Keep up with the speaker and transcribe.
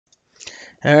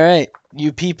All right,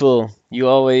 you people, you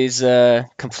always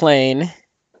complain,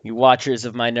 you watchers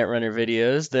of my Netrunner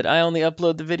videos, that I only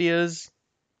upload the videos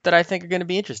that I think are going to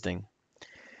be interesting.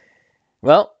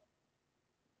 Well,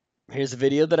 here's a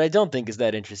video that I don't think is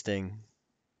that interesting.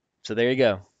 So there you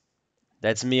go.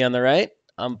 That's me on the right.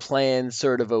 I'm playing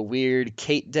sort of a weird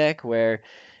Kate deck where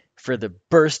for the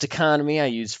burst economy, I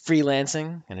use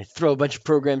freelancing and I throw a bunch of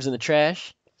programs in the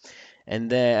trash.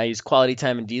 And then I use quality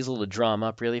time and diesel to draw them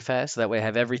up really fast. So that way I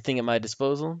have everything at my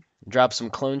disposal. Drop some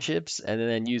clone chips and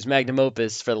then use Magnum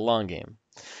Opus for the long game.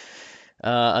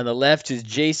 On the left is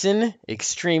Jason,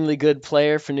 extremely good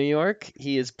player for New York.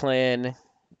 He is playing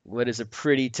what is a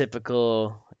pretty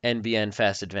typical NBN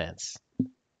fast advance.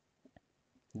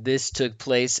 This took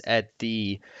place at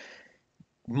the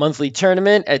monthly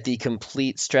tournament at the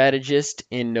Compleat Strategist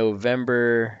in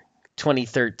November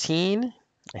 2013.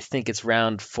 I think it's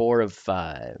round 4 of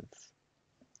 5.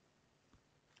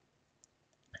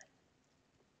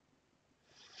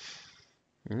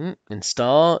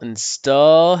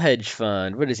 Install hedge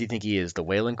fund. What does he think he is? The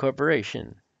Whalen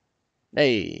Corporation.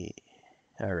 Hey,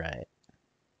 all right.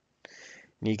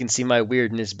 You can see my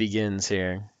weirdness begins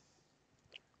here.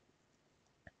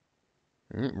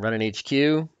 Running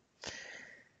HQ.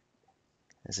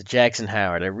 There's a Jackson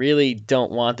Howard. I really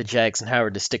don't want the Jackson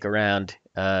Howard to stick around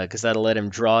because that'll let him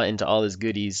draw into all his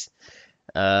goodies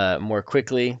more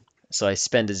quickly. So I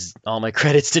spend all my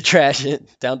credits to trash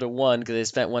it down to 1 because I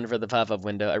spent 1 for the pop-up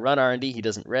window. I run R&D. He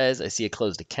doesn't res. I see a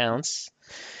closed accounts.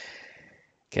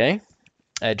 Okay.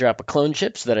 I drop a clone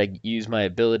chip so that I use my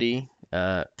ability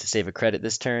to save a credit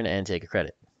this turn and take a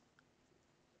credit.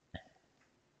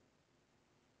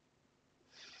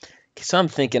 Okay, so I'm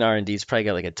thinking R&D's probably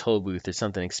got like a toll booth or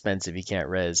something expensive he can't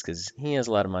res because he has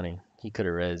a lot of money. He could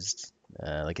have resed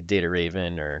like a Data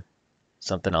Raven or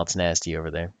something else nasty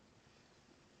over there.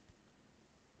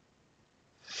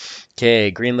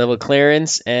 Okay, green level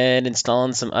clearance and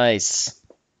installing some ice.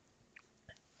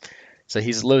 So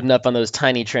he's loading up on those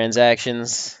tiny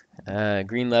transactions.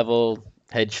 Green level,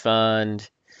 hedge fund,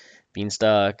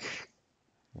 beanstalk,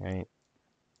 right?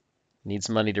 Needs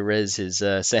money to res his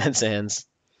sands.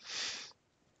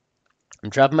 I'm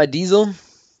dropping my diesel.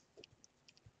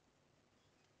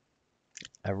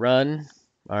 I run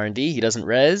R&D. He doesn't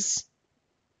res.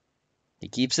 He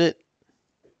keeps it.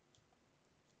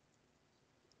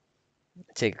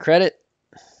 Take a credit.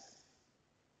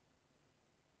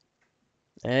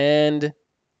 And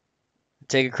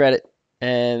take a credit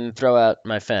and throw out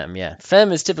my Femme. Yeah,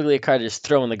 Femme is typically a card to just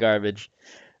throw in the garbage.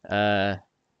 That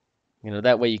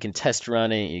way you can test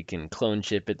run it, you can clone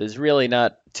chip it. There's really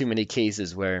not too many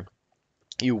cases where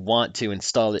you want to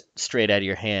install it straight out of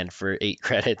your hand for 8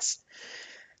 credits.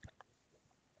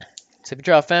 So if you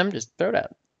draw Femme, just throw it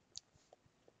out.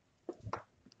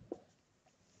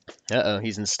 Uh-oh,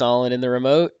 he's installing in the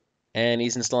remote, and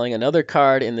he's installing another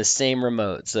card in the same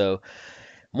remote. So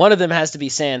one of them has to be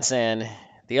Sansan.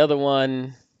 The other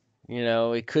one,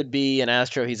 it could be an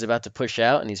Astro he's about to push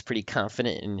out, and he's pretty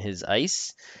confident in his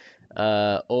ice.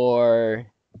 Or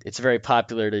it's very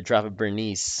popular to drop a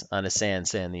Bernice on a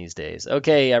Sansan these days.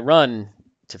 Okay, I run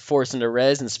to force him to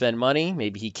res and spend money.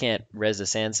 Maybe he can't res a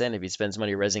Sansan if he spends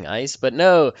money resing ice. But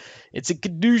no, it's a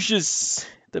Caduceus,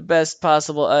 the best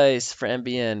possible ice for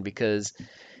MBN because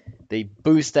they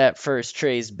boost that first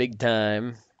trace big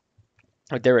time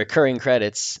with their recurring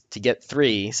credits to get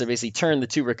 3. So basically turn the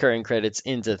 2 recurring credits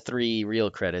into 3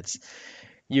 real credits.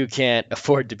 You can't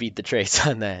afford to beat the trace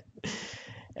on that.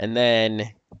 And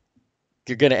then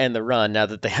you're going to end the run now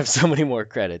that they have so many more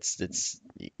credits.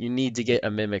 You need to get a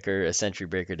Mimic or a Sentry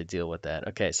Breaker to deal with that.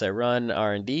 Okay, so I run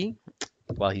R&D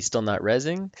while he's still not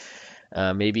resing.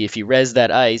 Maybe if he res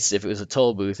that ice, if it was a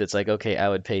toll booth, it's like, okay, I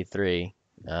would pay 3.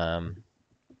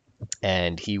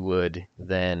 And he would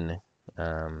then,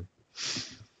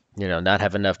 not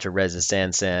have enough to res a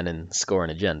Sansan and score an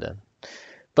agenda.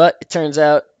 But it turns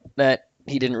out that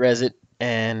he didn't res it,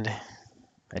 and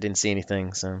I didn't see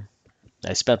anything, so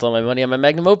I spent all my money on my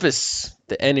Magnum Opus,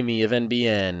 the enemy of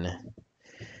NBN.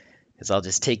 Because I'll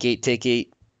just take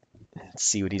 8,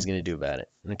 see what he's going to do about it.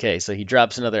 Okay, so he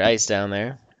drops another ice down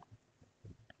there.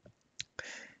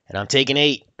 And I'm taking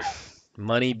 8.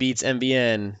 Money beats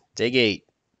NBN. Take 8.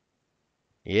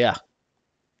 Yeah.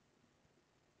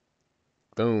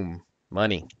 Boom.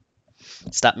 Money.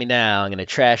 Stop me now. I'm going to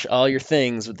trash all your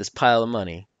things with this pile of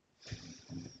money.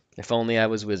 If only I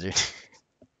was Wizard.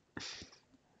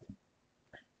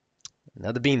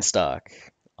 Another beanstalk.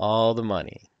 All the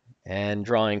money. And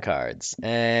drawing cards.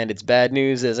 And it's bad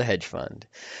news as a hedge fund.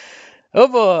 Oh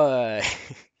boy!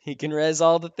 He can res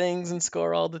all the things and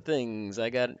score all the things. I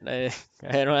don't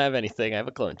have anything. I have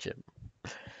a clone chip.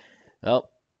 Well,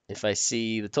 if I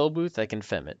see the toll booth, I can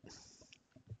fem it.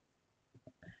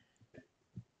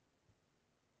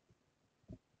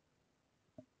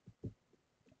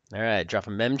 All right, drop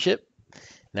a mem chip.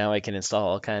 Now I can install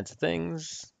all kinds of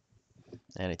things,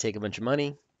 and I take a bunch of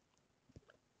money.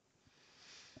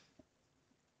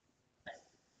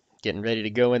 Getting ready to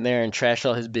go in there and trash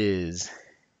all his biz.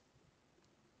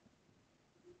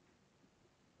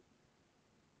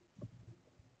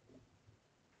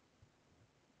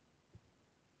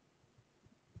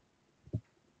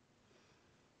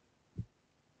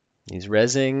 He's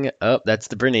rezzing. Oh, that's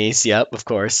the Bernice. Yep, of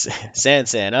course.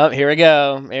 San. Oh, here we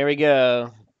go. Here we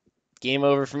go. Game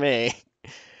over for me.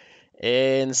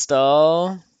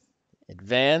 Install.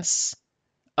 Advance.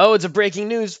 Oh, it's a breaking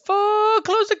news. Fuck,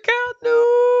 close account. No,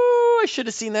 I should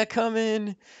have seen that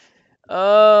coming.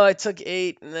 Oh, I took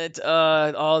 8 and that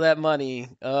all that money.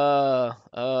 I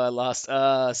lost.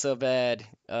 So bad.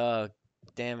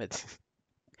 Damn it.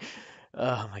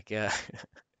 Oh my god.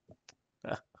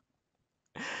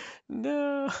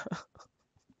 No,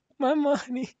 my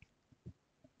money.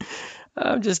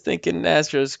 I'm just thinking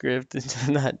AstroScript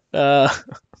and not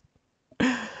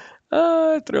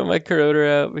throw my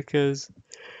Corroder out because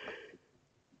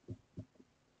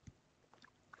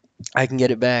I can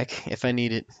get it back if I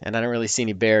need it, and I don't really see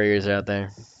any barriers out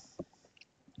there.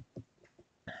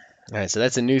 All right, so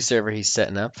that's a new server he's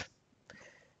setting up.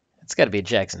 It's got to be a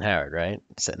Jackson Howard, right?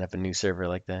 Setting up a new server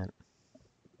like that.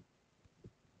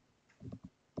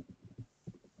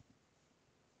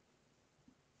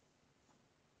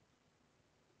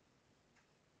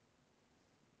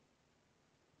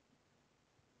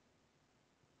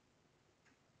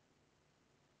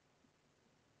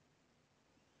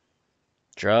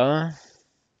 Draw.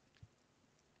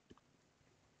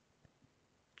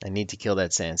 I need to kill that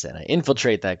Sansan. I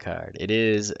infiltrate that card. It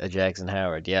is a Jackson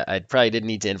Howard. Yeah, I probably didn't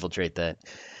need to infiltrate that.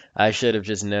 I should have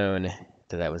just known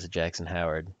that that was a Jackson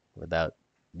Howard without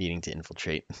needing to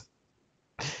infiltrate.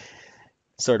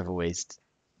 Sort of a waste.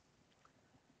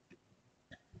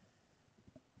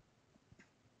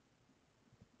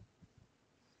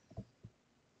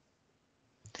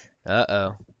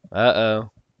 Uh-oh.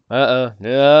 Uh-oh. Uh-oh.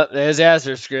 No, there's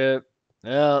AstroScript.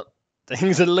 No,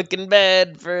 things are looking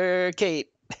bad for Kate.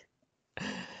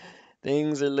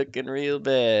 Things are looking real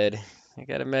bad. I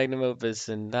got a Magnum Opus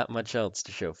and not much else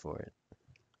to show for it.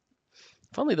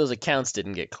 If only those accounts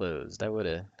didn't get closed, I would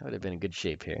have been in good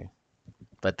shape here.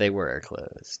 But they were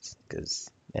closed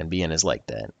because NBN is like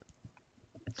that.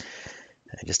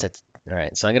 I just had to, all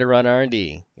right. So I'm gonna run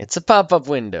R&D. It's a pop-up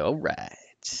window. All right,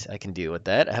 I can deal with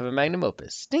that. I have a Magnum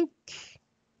Opus. Stink.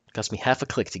 Cost me half a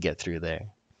click to get through there.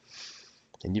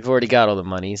 And you've already got all the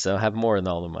money, so have more than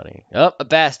all the money. Oh, a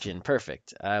Bastion.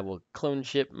 Perfect. I will clone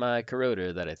ship my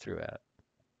Corroder that I threw out.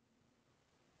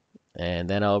 And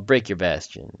then I'll break your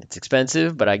Bastion. It's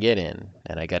expensive, but I get in.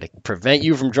 And I gotta prevent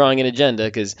you from drawing an agenda,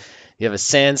 because you have a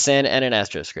Sansan and an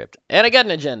AstroScript. And I got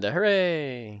an agenda.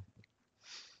 Hooray!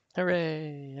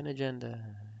 Hooray! An agenda.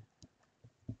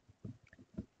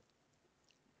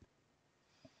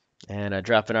 And I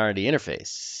drop an R&D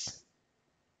Interface.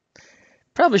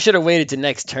 Probably should have waited to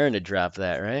next turn to drop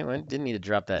that, right? Well, didn't need to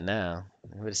drop that now.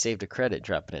 I would have saved a credit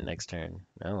dropping it next turn.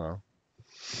 Oh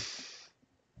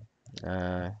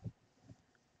well.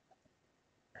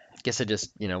 Guess I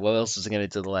just, what else was I going to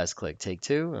do the last click? Take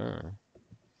 2?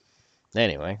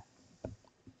 Anyway.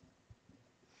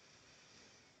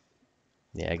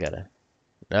 Yeah, I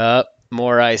gotta.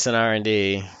 More ice and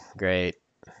R&D. Great.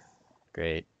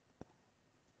 Great.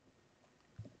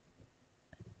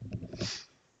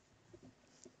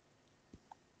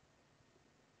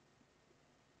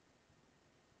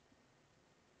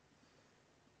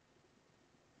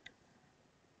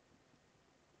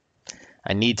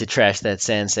 I need to trash that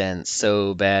Sansan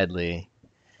so badly.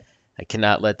 I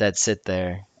cannot let that sit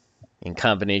there in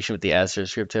combination with the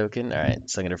AstroScript token. All right,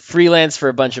 so I'm going to freelance for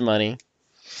a bunch of money.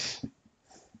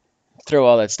 Throw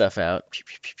all that stuff out.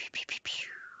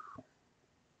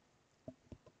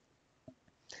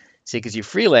 See, because you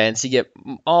freelance, you get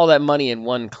all that money in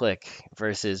one click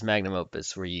versus Magnum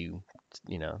Opus, where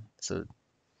so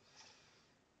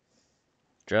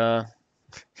draw.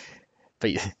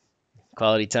 But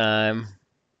quality time.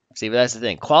 See, but that's the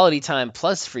thing. Quality time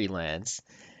plus freelance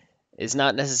is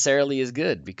not necessarily as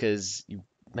good because you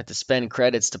have to spend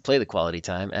credits to play the quality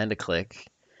time and a click.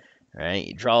 Right?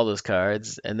 You draw those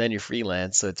cards and then you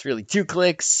freelance. So it's really 2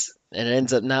 clicks and it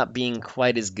ends up not being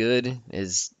quite as good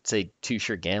as, say, 2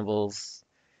 sure gambles.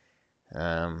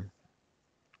 Yeah,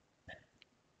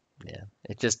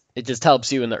 it just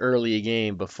helps you in the early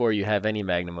game before you have any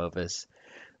Magnum Opus.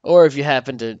 Or if you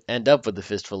happen to end up with a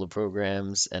fistful of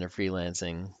programs and a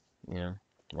freelancing, You know,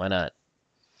 why not?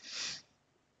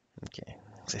 Okay.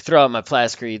 So I throw out my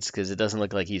Plascretes because it doesn't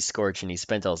look like he's Scorch and he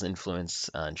spent all his influence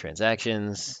on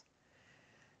transactions.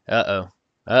 Uh-oh.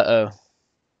 Uh-oh.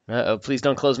 Uh-oh. Please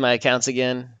don't close my accounts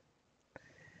again.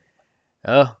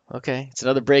 Oh, okay. It's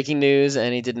another breaking news,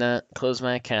 and he did not close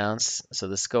my accounts. So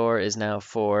the score is now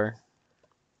 4-0.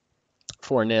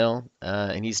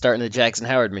 And he's starting the Jackson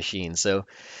Howard machine. So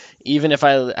even if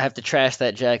I have to trash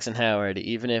that Jackson Howard,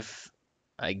 even if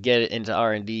I get it into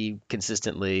R&D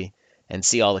consistently and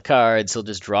see all the cards, he'll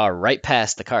just draw right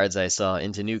past the cards I saw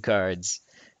into new cards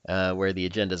where the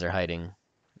agendas are hiding.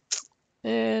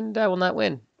 And I will not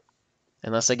win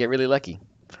unless I get really lucky.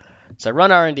 So I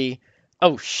run R&D.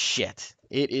 Oh, shit.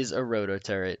 It is a roto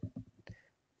turret.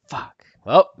 Fuck.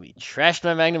 Well, we trashed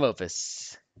my Magnum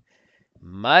Opus.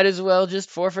 Might as well just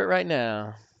forfeit right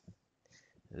now.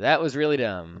 That was really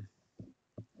dumb.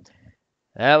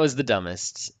 That was the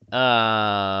dumbest.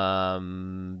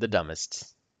 The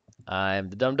dumbest. I'm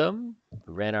the dum-dum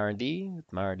who ran R&D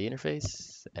with my R&D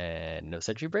interface, and no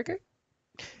Sentry Breaker,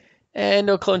 and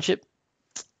no clone chip,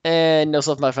 and no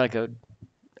self-modifying code,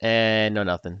 and no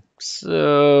nothing.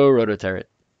 So, roto turret.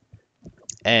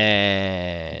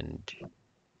 And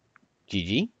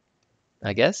GG,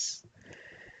 I guess.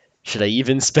 Should I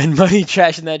even spend money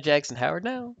trashing that Jackson Howard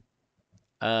now?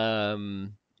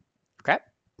 Crap.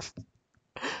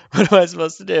 What am I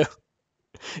supposed to do?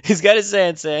 He's got a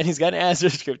Sansan, he's got an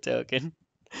Astroscript token.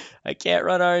 I can't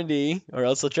run R&D, or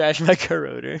else he'll trash my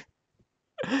Corroder.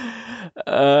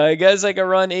 I guess I can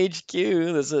run HQ.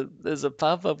 There's a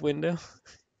pop-up window.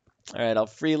 All right, I'll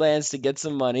freelance to get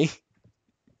some money.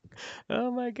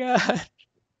 Oh my god.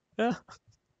 Oh,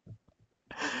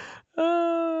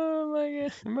 oh my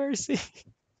god. Mercy.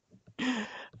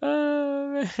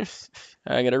 Oh, man.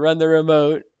 I'm gonna run the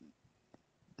remote.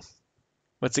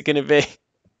 What's it gonna be?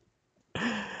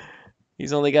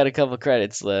 He's only got a couple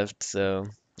credits left, so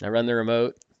I run the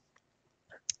remote.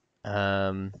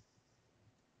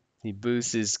 He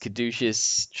boosts his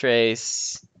Caduceus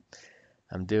Trace.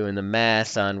 I'm doing the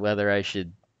math on whether I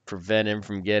should prevent him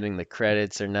from getting the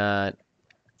credits or not.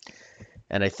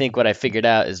 And I think what I figured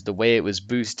out is the way it was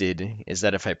boosted is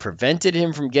that if I prevented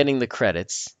him from getting the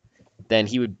credits, then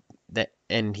he would,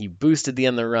 and he boosted the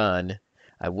end of the run,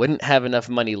 I wouldn't have enough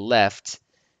money left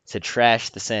to trash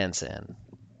the Sansan.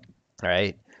 All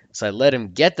right. So I let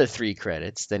him get the 3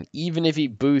 credits. Then even if he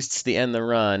boosts the end of the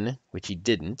run, which he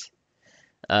didn't,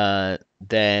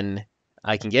 then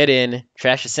I can get in,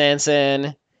 trash the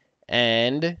Sansan,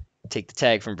 and take the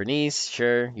tag from Bernice.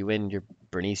 Sure, you win your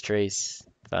Bernice trace.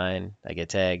 Fine, I get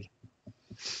tag.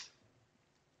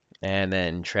 And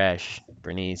then trash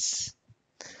Bernice.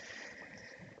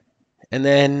 And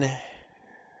then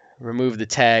remove the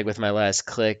tag with my last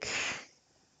click.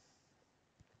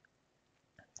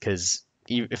 Because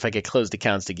if I get closed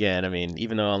accounts again, I mean,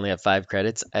 even though I only have 5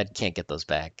 credits, I can't get those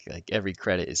back. Like, every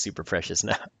credit is super precious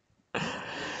now.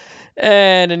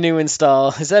 And a new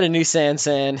install. Is that a new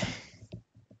Sansan?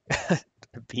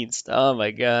 Beanstalk. Oh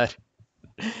my god.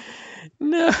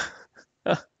 No.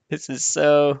 This is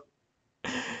so...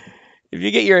 If you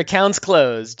get your accounts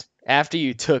closed after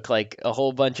you took like a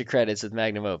whole bunch of credits with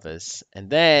Magnum Opus, and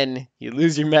then you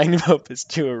lose your Magnum Opus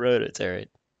to a roto turret,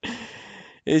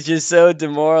 it's just so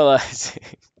demoralizing.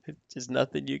 There's just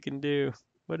nothing you can do.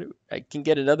 I can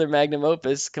get another Magnum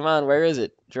Opus. Come on, where is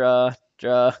it? Draw.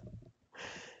 Can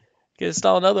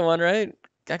install another one, right?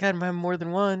 I got more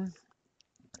than one.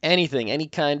 Anything, any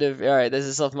kind of... All right, this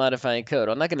is self-modifying code.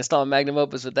 I'm not going to install a Magnum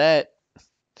Opus with that.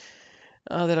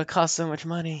 Oh, that'll cost so much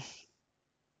money.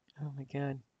 Oh my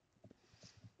god.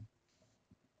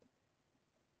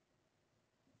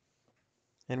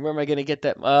 And where am I going to get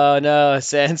that? Oh no,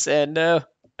 Sansan, no.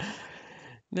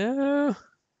 No.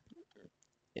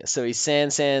 Yeah, so he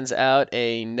Sansan's out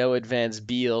a no advance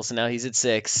Beal, so now he's at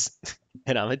 6.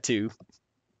 And I'm at 2.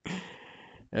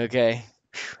 Okay.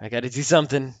 I gotta do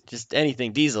something. Just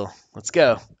anything. Diesel. Let's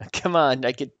go. Come on.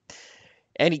 I could...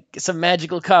 Some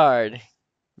magical card.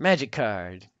 Magic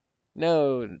card.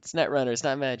 No, it's Netrunner. It's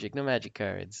not magic. No magic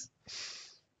cards.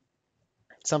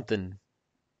 Something.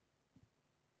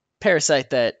 Parasite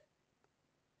that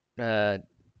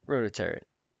roto turret.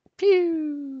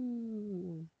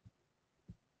 Pew!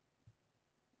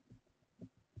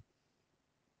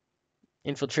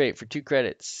 Infiltrate for 2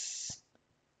 credits.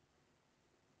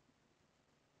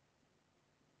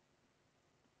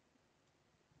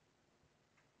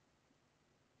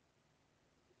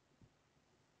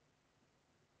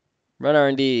 Run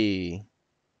R&D.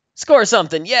 Score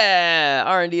something. Yeah!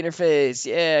 R&D interface.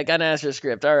 Yeah, got an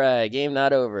Astroscript. All right, game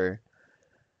not over.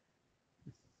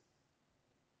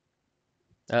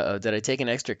 Uh-oh, did I take an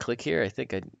extra click here? I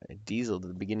think I dieseled at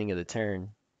the beginning of the turn.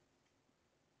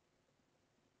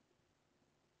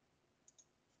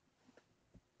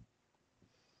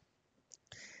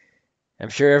 I'm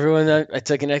sure everyone, I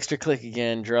took an extra click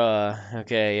again, draw.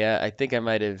 Okay, yeah, I think I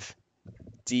might have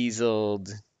dieseled,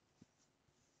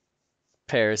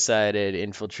 parasited,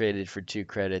 infiltrated for 2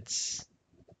 credits,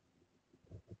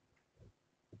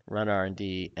 run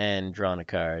R&D, and drawn a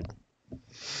card.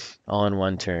 All in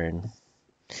one turn.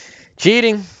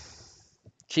 Cheating!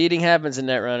 Cheating happens in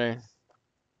Netrunner.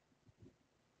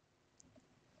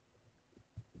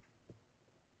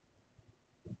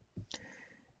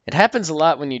 It happens a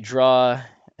lot when you draw,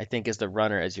 I think, as the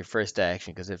runner as your first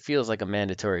action, because it feels like a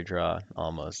mandatory draw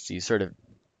almost. So you sort of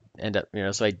end up,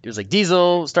 so it was like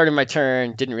Diesel, started my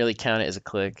turn, didn't really count it as a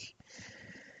click.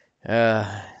 It's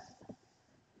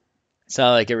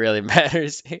not like it really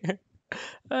matters here.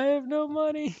 I have no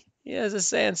money. He has a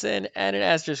Sansan and an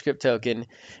Astroscript token,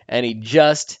 and he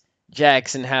just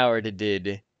Jackson Howard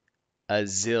did a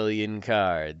zillion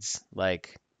cards,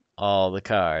 like all the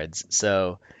cards.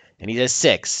 So, and he has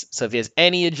 6. So if he has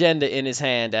any agenda in his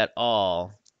hand at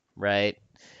all, right,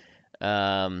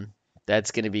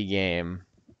 that's gonna be game.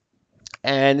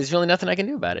 And there's really nothing I can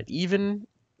do about it, even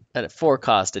at a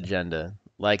 4-cost agenda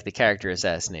like the character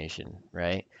assassination,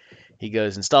 right? He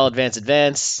goes install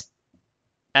advance,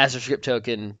 Astroscript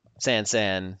token,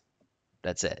 Sansan.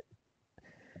 That's it.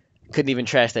 Couldn't even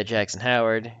trash that Jackson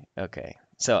Howard. Okay.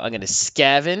 So I'm going to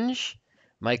scavenge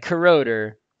my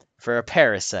Corroder for a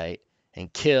Parasite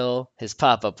and kill his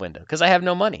pop-up window. Because I have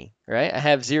no money, right? I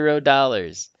have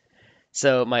 $0.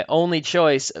 So my only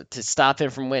choice to stop him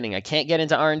from winning, I can't get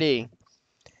into R&D.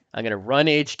 I'm going to run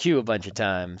HQ a bunch of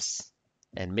times.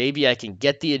 And maybe I can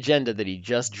get the agenda that he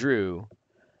just drew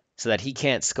so that he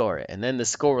can't score it. And then the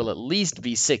score will at least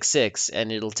be 6-6,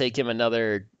 and it'll take him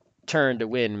another turn to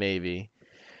win, maybe.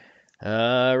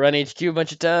 Run HQ a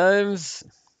bunch of times.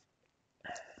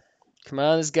 Come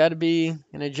on, there's got to be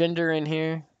an agenda in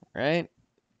here, right?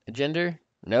 Agenda?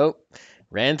 Nope.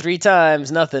 Ran 3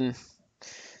 times, nothing.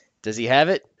 Does he have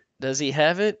it? Does he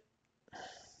have it?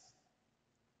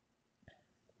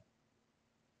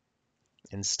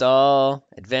 Install,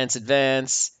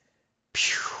 advance.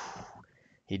 Pew.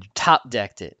 He top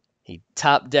decked it. He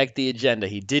top decked the agenda.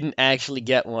 He didn't actually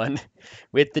get one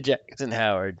with the Jackson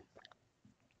Howard.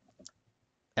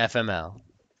 FML.